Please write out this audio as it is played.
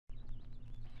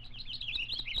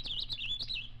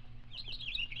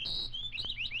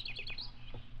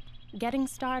Getting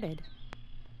started.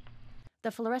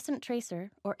 The fluorescent tracer,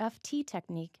 or FT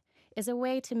technique, is a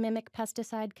way to mimic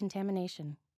pesticide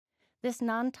contamination. This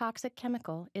non-toxic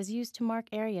chemical is used to mark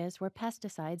areas where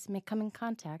pesticides may come in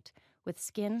contact with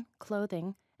skin,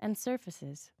 clothing, and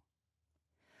surfaces.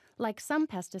 Like some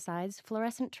pesticides,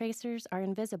 fluorescent tracers are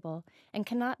invisible and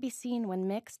cannot be seen when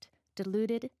mixed,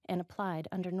 diluted, and applied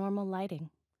under normal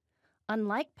lighting.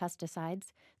 Unlike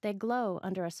pesticides, they glow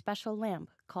under a special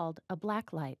lamp called a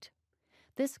black light.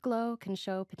 This glow can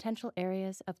show potential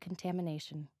areas of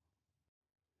contamination.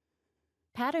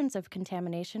 Patterns of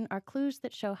contamination are clues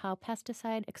that show how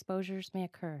pesticide exposures may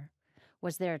occur.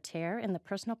 Was there a tear in the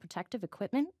personal protective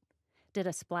equipment? Did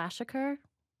a splash occur?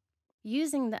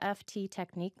 Using the FT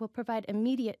technique will provide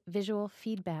immediate visual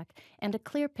feedback and a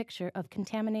clear picture of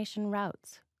contamination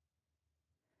routes.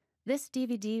 This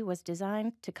DVD was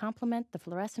designed to complement the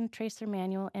fluorescent tracer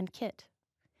manual and kit.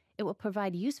 It will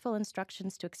provide useful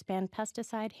instructions to expand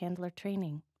pesticide handler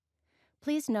training.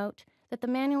 Please note that the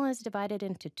manual is divided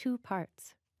into 2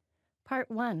 parts. Part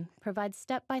 1 provides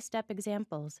step-by-step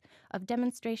examples of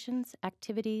demonstrations,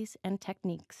 activities, and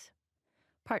techniques.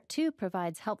 Part 2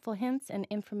 provides helpful hints and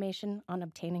information on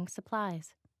obtaining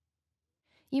supplies.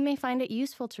 You may find it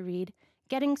useful to read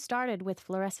Getting Started with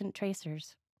Fluorescent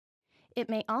Tracers. It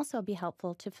may also be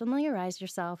helpful to familiarize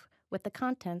yourself with the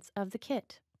contents of the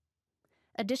kit.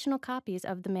 Additional copies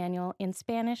of the manual in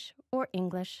Spanish or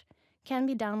English can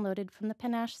be downloaded from the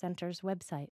PNASH Center's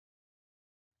website.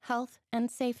 Health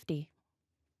and safety.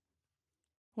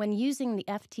 When using the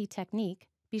FT technique,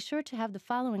 be sure to have the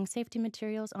following safety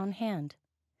materials on hand: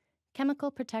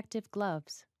 chemical protective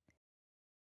gloves,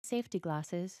 safety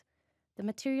glasses, the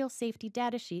material safety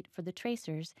data sheet for the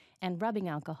tracers, and rubbing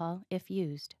alcohol if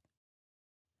used.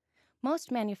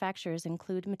 Most manufacturers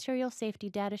include material safety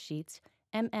data sheets,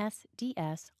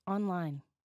 MSDS, online.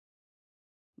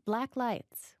 Black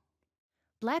lights.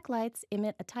 Black lights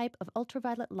emit a type of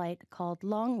ultraviolet light called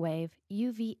long-wave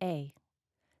UVA.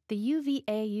 The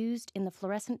UVA used in the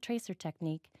fluorescent tracer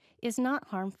technique is not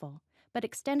harmful, but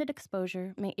extended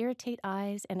exposure may irritate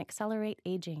eyes and accelerate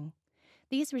aging.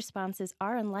 These responses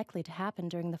are unlikely to happen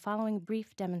during the following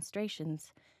brief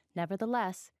demonstrations.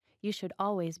 Nevertheless, you should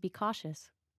always be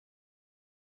cautious.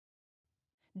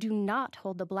 Do not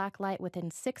hold the black light within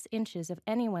 6 inches of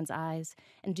anyone's eyes,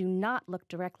 and do not look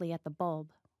directly at the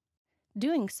bulb.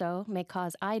 Doing so may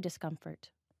cause eye discomfort.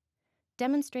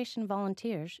 Demonstration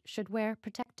volunteers should wear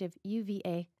protective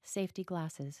UVA safety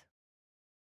glasses.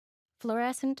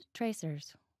 Fluorescent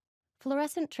tracers.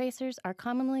 Fluorescent tracers are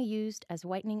commonly used as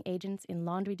whitening agents in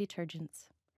laundry detergents.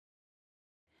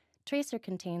 Tracer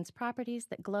contains properties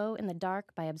that glow in the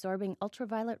dark by absorbing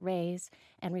ultraviolet rays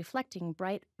and reflecting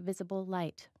bright, visible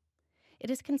light.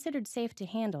 It is considered safe to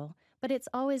handle, but it's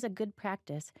always a good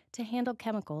practice to handle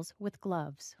chemicals with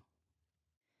gloves.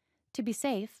 To be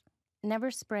safe,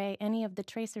 never spray any of the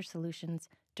tracer solutions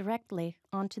directly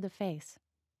onto the face.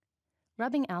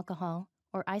 Rubbing alcohol,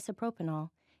 or isopropanol,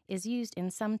 is used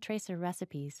in some tracer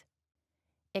recipes.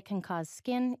 It can cause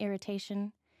skin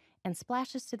irritation, and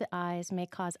splashes to the eyes may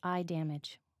cause eye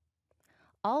damage.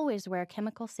 Always wear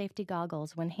chemical safety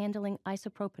goggles when handling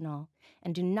isopropanol,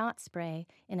 and do not spray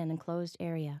in an enclosed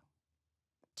area.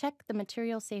 Check the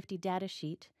material safety data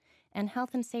sheet and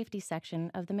health and safety section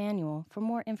of the manual for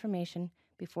more information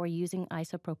before using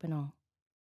isopropanol.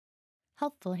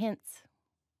 Helpful hints.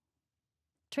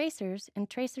 Tracers and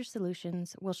tracer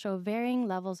solutions will show varying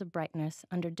levels of brightness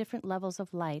under different levels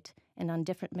of light and on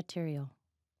different material.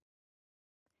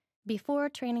 Before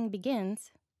training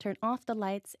begins, turn off the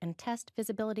lights and test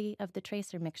visibility of the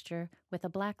tracer mixture with a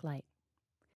black light.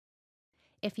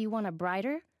 If you want a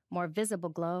brighter, more visible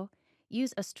glow,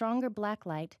 use a stronger black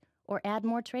light or add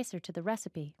more tracer to the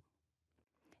recipe.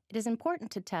 It is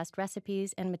important to test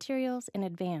recipes and materials in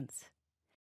advance.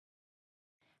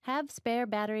 Have spare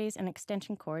batteries and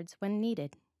extension cords when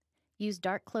needed. Use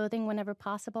dark clothing whenever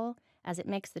possible, as it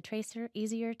makes the tracer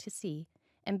easier to see,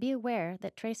 and be aware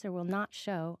that tracer will not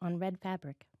show on red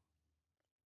fabric.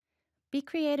 Be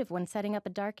creative when setting up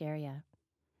a dark area.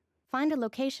 Find a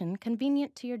location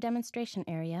convenient to your demonstration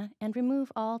area and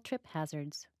remove all trip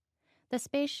hazards. The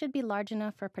space should be large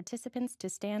enough for participants to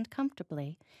stand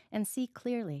comfortably and see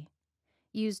clearly.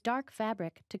 Use dark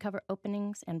fabric to cover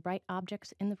openings and bright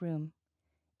objects in the room.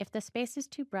 If the space is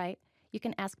too bright, you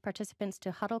can ask participants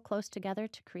to huddle close together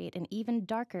to create an even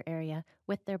darker area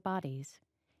with their bodies.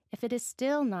 If it is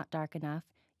still not dark enough,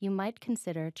 you might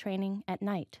consider training at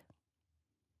night.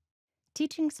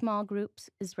 Teaching small groups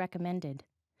is recommended.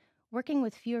 Working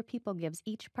with fewer people gives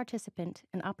each participant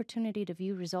an opportunity to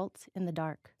view results in the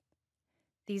dark.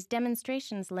 These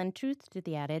demonstrations lend truth to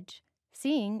the adage,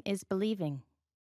 Seeing is believing.